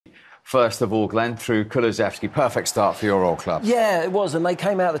first of all, Glenn, through Kulusevski. Perfect start for your old club. Yeah, it was, and they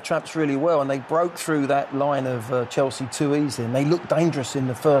came out of the traps really well, and they broke through that line of Chelsea too easily, and they looked dangerous in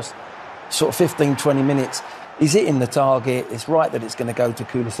the first sort of 15, 20 minutes. He's hitting the target. It's right that it's going to go to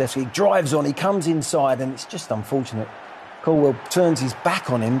Kulusevski. He drives on, he comes inside, and it's just unfortunate. Colwell turns his back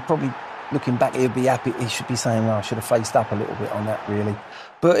on him. Probably looking back, he'd be happy. He should be saying, well, I should have faced up a little bit on that, really.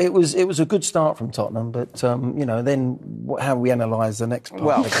 But it was a good start from Tottenham. But, then how we analyse the next part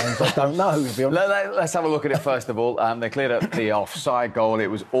of the games, I don't know. Let's have a look at it first of all. They cleared up the offside goal. It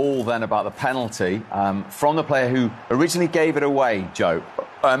was all then about the penalty from the player who originally gave it away, Joe,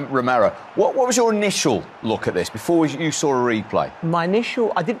 Romero. What was your initial look at this before you saw a replay?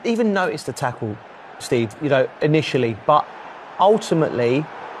 I didn't even notice the tackle, Steve, initially. But ultimately,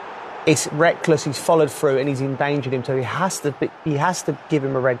 it's reckless. He's followed through and he's endangered him. So he has to give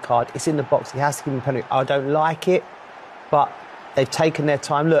him a red card. It's in the box. He has to give him a penalty. I don't like it, but they've taken their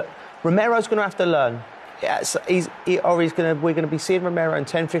time. Look, Romero's going to have to learn. Yeah, so we're going to be seeing Romero in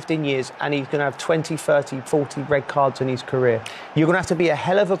 10, 15 years, and he's going to have 20, 30, 40 red cards in his career. You're going to have to be a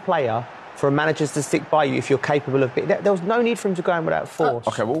hell of a player for a manager to stick by you if you're capable of... There was no need for him to go in without force.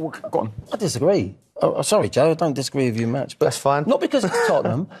 OK, well, go on. I disagree. Oh, sorry, Joe, I don't disagree with you much. But that's fine. Not because it's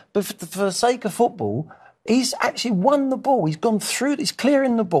Tottenham, but for the sake of football, he's actually won the ball. He's gone through it. He's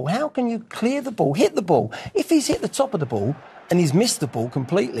clearing the ball. How can you clear the ball, hit the ball? If he's hit the top of the ball and he's missed the ball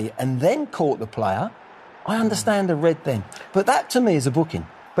completely and then caught the player, I understand a red then. But that, to me, is a booking.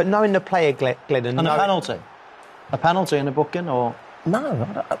 But knowing the player, Glenn... And a penalty? A penalty and a booking, or...?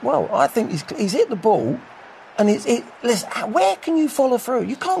 No. Well, I think he's hit the ball and listen, where can you follow through?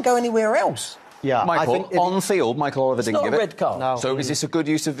 You can't go anywhere else. Yeah, Michael, I think on field, Michael Oliver didn't give it. It's not a red card. No. So is this a good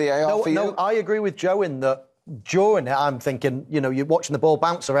use of VAR for you? No, I agree with Joe in that during it, I'm thinking, you're watching the ball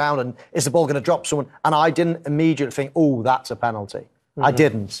bounce around and is the ball going to drop someone? And I didn't immediately think, oh, that's a penalty. Mm-hmm. I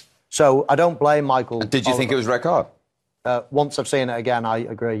didn't. So I don't blame Michael. Did you think it was red card? Once I've seen it again, I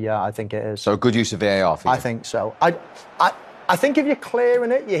agree, yeah, I think it is. So good use of VAR for you? I think so. I think if you're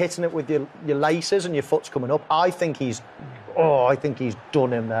clearing it, you're hitting it with your laces and your foot's coming up. I think he's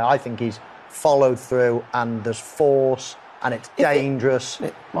done him there. I think he's followed through and there's force and it's dangerous.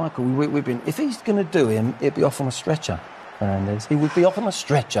 Michael, we've been... If he's going to do him, he'd be off on a stretcher, Fernandez. He would be off on a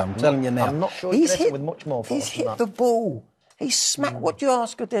stretcher, I'm telling you now. I'm not sure he's hit with much more force. He's hit the ball. He's smacked... What do you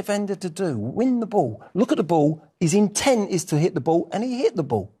ask a defender to do? Win the ball. Look at the ball. His intent is to hit the ball, and he hit the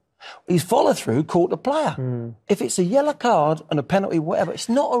ball. His follow-through caught the player. If it's a yellow card and a penalty, whatever, it's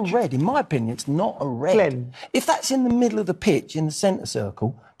not a red. In my opinion, it's not a red. Glenn. If that's in the middle of the pitch, in the centre circle,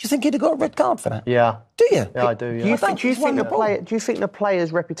 do you think he'd have got a red card for that? Yeah. Do you? Yeah, I do, yeah. Do you think the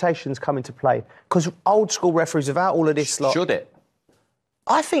player's reputation's come into play? Because old school referees, without all of this lot... Should it?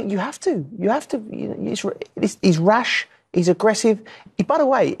 I think you have to. He's rash, he's aggressive. By the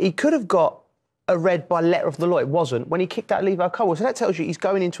way, he could have got a red by letter of the law. It wasn't when he kicked out Levi Colwell. So that tells you he's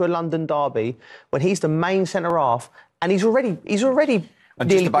going into a London derby when he's the main centre half, and he's already. And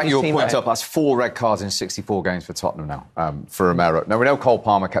just to back your point up, that's 4 red cards in 64 games for Tottenham now, for Romero. Now, we know Cole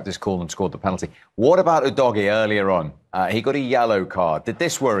Palmer kept his cool and scored the penalty. What about Udogie earlier on? He got a yellow card. Did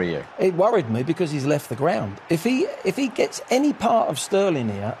this worry you? It worried me because he's left the ground. If he gets any part of Sterling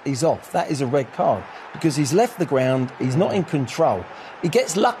here, he's off. That is a red card because he's left the ground. He's not in control. He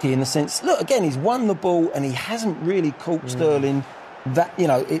gets lucky in the sense, look, again, he's won the ball and he hasn't really caught Sterling. That,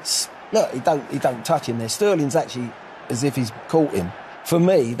 it's... Look, he don't touch him there. Sterling's actually as if he's caught him. For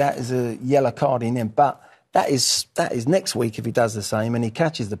me, that is a yellow card in him. But that is next week if he does the same and he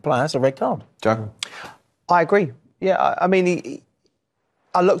catches the player. It's a red card. Joe? I agree. Yeah, I mean,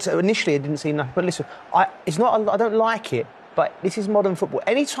 I looked at it initially, I didn't see nothing. But listen, I don't like it, but this is modern football.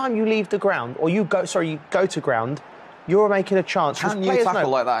 Any time you leave the ground or you go to ground, you're making a chance. Can you tackle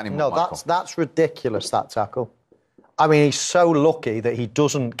like that anymore, No, Michael? that's ridiculous, that tackle. I mean, he's so lucky that he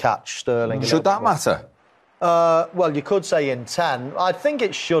doesn't catch Sterling. Should that matter? Well, you could say in 10. I think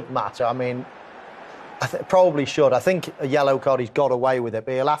it should matter. I mean, probably should. I think a yellow card, he's got away with it,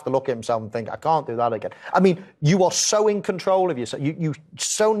 but he'll have to look at himself and think, I can't do that again. I mean, you are so in control of yourself. You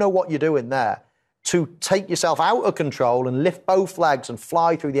so know what you're doing there. To take yourself out of control and lift both legs and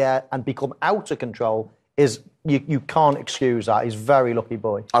fly through the air and become out of control is... You can't excuse that. He's a very lucky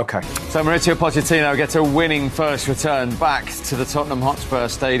boy. OK. So Mauricio Pochettino gets a winning first return back to the Tottenham Hotspur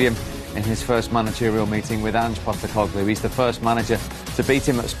Stadium in his first managerial meeting with Ange Postecoglou. He's the first manager to beat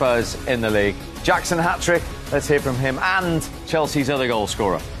him at Spurs in the league. Jackson hat-trick. Let's hear from him and Chelsea's other goal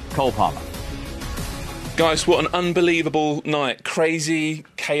scorer, Cole Palmer. Guys, what an unbelievable night. Crazy,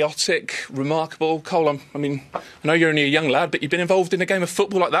 chaotic, remarkable. Cole, I know you're only a young lad, but you've been involved in a game of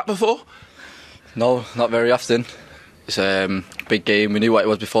football like that before? No, not very often. It's a big game. We knew what it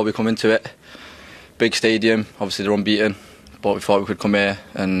was before we come into it. Big stadium, obviously they're unbeaten, but we thought we could come here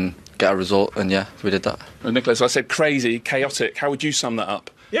and get a result, and yeah, we did that. Well, Nicolas, I said crazy, chaotic. How would you sum that up?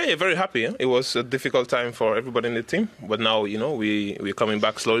 Yeah, very happy. It was a difficult time for everybody in the team, but now, we're coming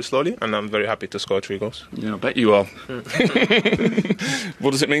back slowly, and I'm very happy to score 3 goals. Yeah, I bet you are.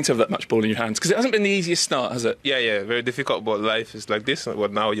 What does it mean to have that much ball in your hands? Because it hasn't been the easiest start, has it? Yeah, very difficult, but life is like this.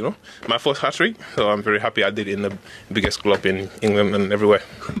 But now, my first hat-trick, so I'm very happy I did it in the biggest club in England and everywhere.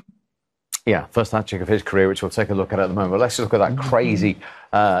 Yeah, first hat-trick of his career, which we'll take a look at the moment. But let's just look at that crazy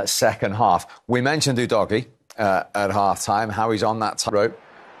second half. We mentioned Udogie at half-time, how he's on that tightrope.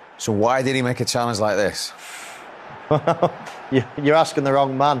 So why did he make a challenge like this? You're asking the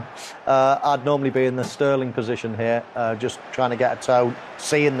wrong man. I'd normally be in the Sterling position here, just trying to get a toe,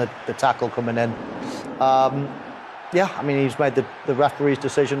 seeing the tackle coming in. He's made the referee's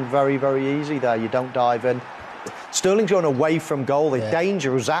decision very, very easy there. You don't dive in. Sterling's going away from goal. The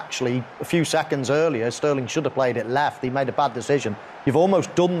danger was actually a few seconds earlier. Sterling should have played it left. He made a bad decision. You've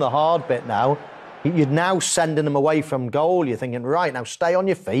almost done the hard bit now. You're now sending them away from goal. You're thinking, right, now stay on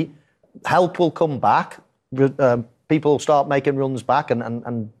your feet. Help will come back. People will start making runs back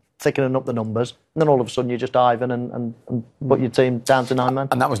and thickening up the numbers. And then all of a sudden you just dive in and put your team down to 9 men.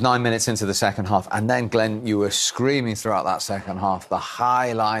 And that was 9 minutes into the second half. And then, Glenn, you were screaming throughout that second half, the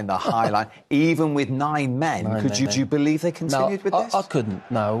high line. Even with 9 men, do you believe they continued with this? I couldn't,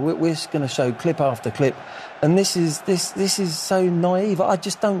 no. We're going to show clip after clip. And this is so naive. I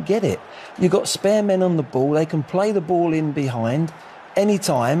just don't get it. You've got spare men on the ball. They can play the ball in behind any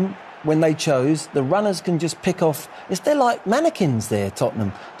time. When they chose, the runners can just pick off. They're like mannequins there,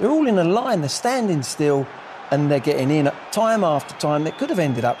 Tottenham. They're all in a line, they're standing still, and they're getting in time after time. It could have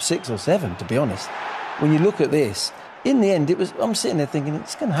ended up 6 or 7, to be honest. When you look at this, in the end, I'm sitting there thinking,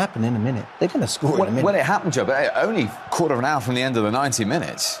 it's going to happen in a minute. They're going to score in a minute. When it happened, Joe, but only quarter of an hour from the end of the 90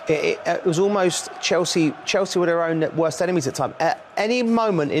 minutes. It was almost Chelsea were their own worst enemies at the time. At any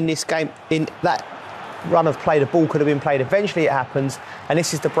moment in this game, in that run of play, the ball could have been played. Eventually it happens, and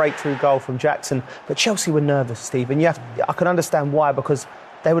this is the breakthrough goal from Jackson. But Chelsea were nervous, Steve, and I can understand why, because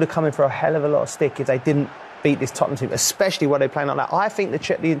they would have come in for a hell of a lot of stick if they didn't beat this Tottenham team, especially when they're playing like that. I think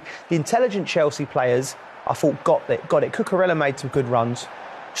the intelligent Chelsea players, I thought, got it. Cucurella made some good runs.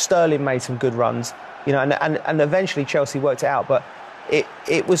 Sterling made some good runs. And eventually Chelsea worked it out. But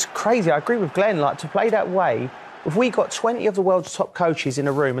it was crazy. I agree with Glenn. Like, to play that way, if we got 20 of the world's top coaches in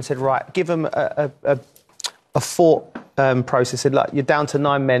a room and said, right, give them a thought process, said, look, you're down to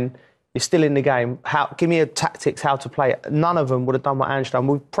 9 men, you're still in the game, give me tactics, how to play it. None of them would have done what Ange done.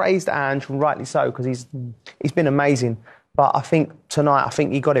 We've praised Ange, and rightly so, because he's been amazing. But I think tonight,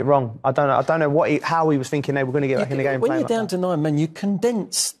 he got it wrong. I don't know how he was thinking they were going to get back in the game. When you're down to 9 men, you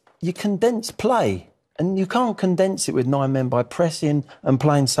condense play. And you can't condense it with 9 men by pressing and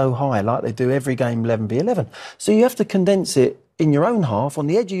playing so high like they do every game 11v11. So you have to condense it in your own half, on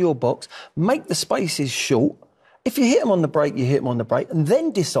the edge of your box, make the spaces short. If you hit them on the break, you hit them on the break, and then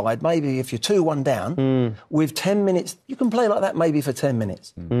decide maybe if you're 2-1 down, with 10 minutes, you can play like that maybe for 10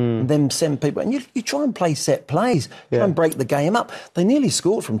 minutes. And then send people, and you try and play set plays, try and break the game up. They nearly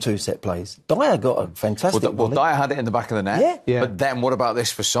scored from 2 set plays. Dyer got a fantastic volley. Dyer had it in the back of the net. Yeah. But then what about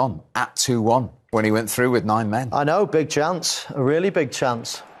this for Son at 2-1 when he went through with 9 men? I know, big chance, a really big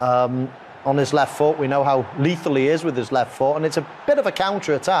chance. On his left foot, we know how lethal he is with his left foot, and it's a bit of a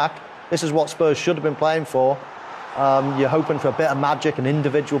counter-attack. This is what Spurs should have been playing for. You're hoping for a bit of magic, an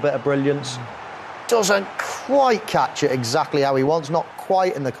individual bit of brilliance. Doesn't quite catch it exactly how he wants, not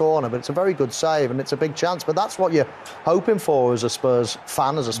quite in the corner, but it's a very good save and it's a big chance. But that's what you're hoping for as a Spurs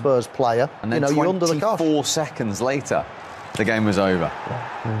fan, as a Spurs player. And then you're under the cosh. 24 seconds later, the game was over.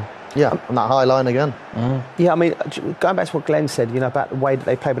 Yeah, on that high line again. Yeah, I mean, going back to what Glenn said, about the way that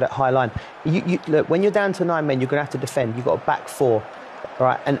they play with that high line. Look, when you're down to 9 men, you're going to have to defend. You've got a back 4.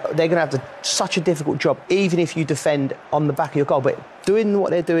 Right, and they're going to have such a difficult job, even if you defend on the back of your goal. But doing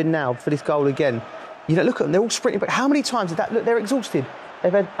what they're doing now for this goal again, look at them, they're all sprinting. But how many times did that? Look, they're exhausted.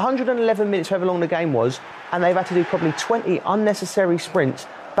 They've had 111 minutes, however long the game was, and they've had to do probably 20 unnecessary sprints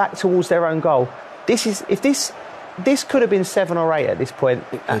back towards their own goal. This could have been 7 or 8 at this point.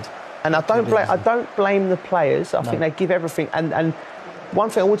 It could. And I don't blame the players. I think they give everything. And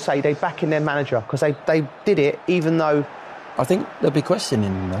one thing I would say, they back in their manager, because they did it, even though. I think they'll be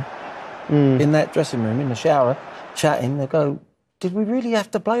questioning him, though. In that dressing room, in the shower, chatting, they'll go, did we really have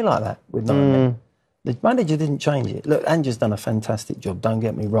to play like that with 9 men? The manager didn't change it. Look, Ange's done a fantastic job, don't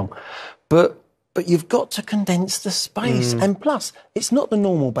get me wrong. But you've got to condense the space. And plus, it's not the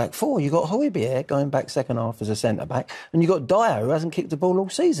normal back 4. You've got Højbjerg going back second half as a centre-back, and you've got Dyer, who hasn't kicked the ball all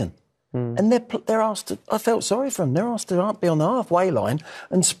season. And they're asked to, I felt sorry for them, they're asked to be on the halfway line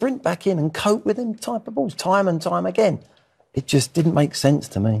and sprint back in and cope with them type of balls time and time again. It just didn't make sense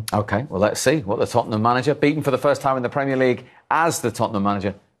to me. OK, well, let's see what the Tottenham manager, beaten for the first time in the Premier League as the Tottenham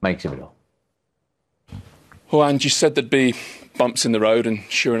manager, makes of it all. Well, Ange, you said there'd be bumps in the road, and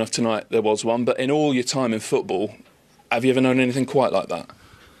sure enough tonight there was one. But in all your time in football, have you ever known anything quite like that?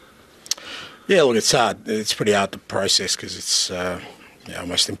 Yeah, look, it's hard. It's pretty hard to process because it's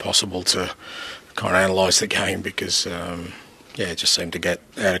almost impossible to kind of analyse the game because, it just seemed to get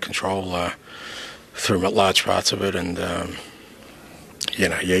out of control through large parts of it. And,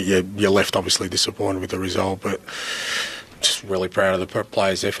 you're left obviously disappointed with the result, but just really proud of the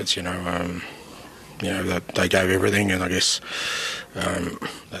players' efforts, that they gave everything, and I guess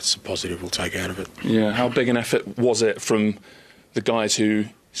that's a positive we'll take out of it. Yeah, how big an effort was it from the guys who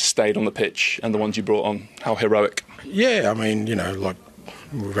stayed on the pitch and the ones you brought on? How heroic? Yeah, I mean, we were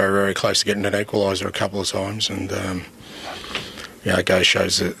very, very close to getting an equaliser a couple of times, and it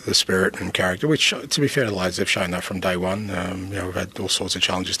shows the spirit and character, which, to be fair to the lads, they've shown that from day one. We've had all sorts of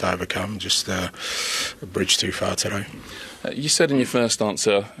challenges to overcome, just a bridge too far today. You said in your first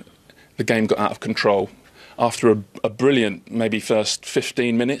answer the game got out of control after a brilliant maybe first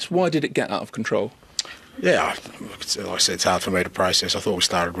 15 minutes. Why did it get out of control? Yeah, like I said, it's hard for me to process. I thought we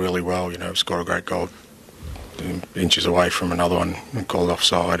started really well. Scored a great goal, inches away from another one and called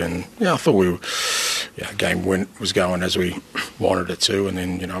offside. And I thought game was going as we wanted it to. And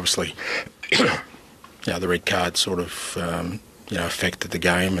then obviously, the red card sort of affected the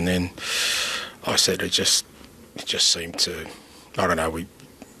game. And then I said it just seemed to, I don't know.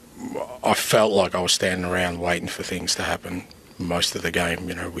 I felt like I was standing around waiting for things to happen most of the game,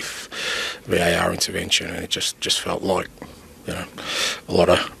 with VAR intervention, and it just felt like, a lot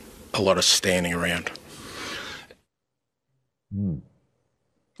of standing around. It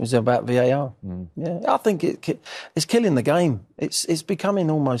was about VAR. Yeah, I think it's killing the game. It's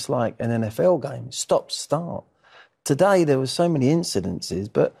becoming almost like an NFL game, stop-start. Today there were so many incidences,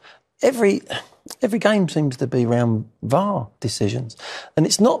 but every game seems to be around VAR decisions. And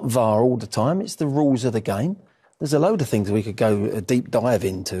it's not VAR all the time, it's the rules of the game. There's a load of things we could go a deep dive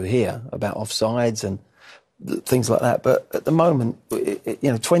into here about offsides and things like that. But at the moment,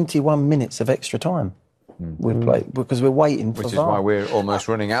 21 minutes of extra time we've played because we're waiting for VAR. Which is why we're almost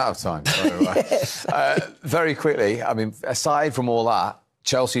running out of time. So, Yes. Very quickly, I mean, aside from all that,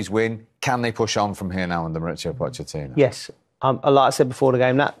 Chelsea's win, can they push on from here now under Mauricio Pochettino? Yes. Like I said before the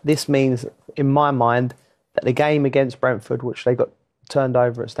game, this means, in my mind, that the game against Brentford, which they got turned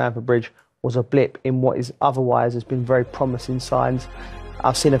over at Stamford Bridge, was a blip in what is otherwise has been very promising signs.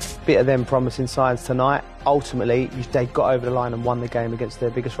 I've seen a bit of them promising signs tonight. Ultimately, they got over the line and won the game against their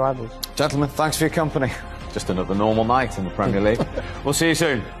biggest rivals. Gentlemen, thanks for your company. Just another normal night in the Premier League. We'll see you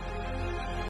soon.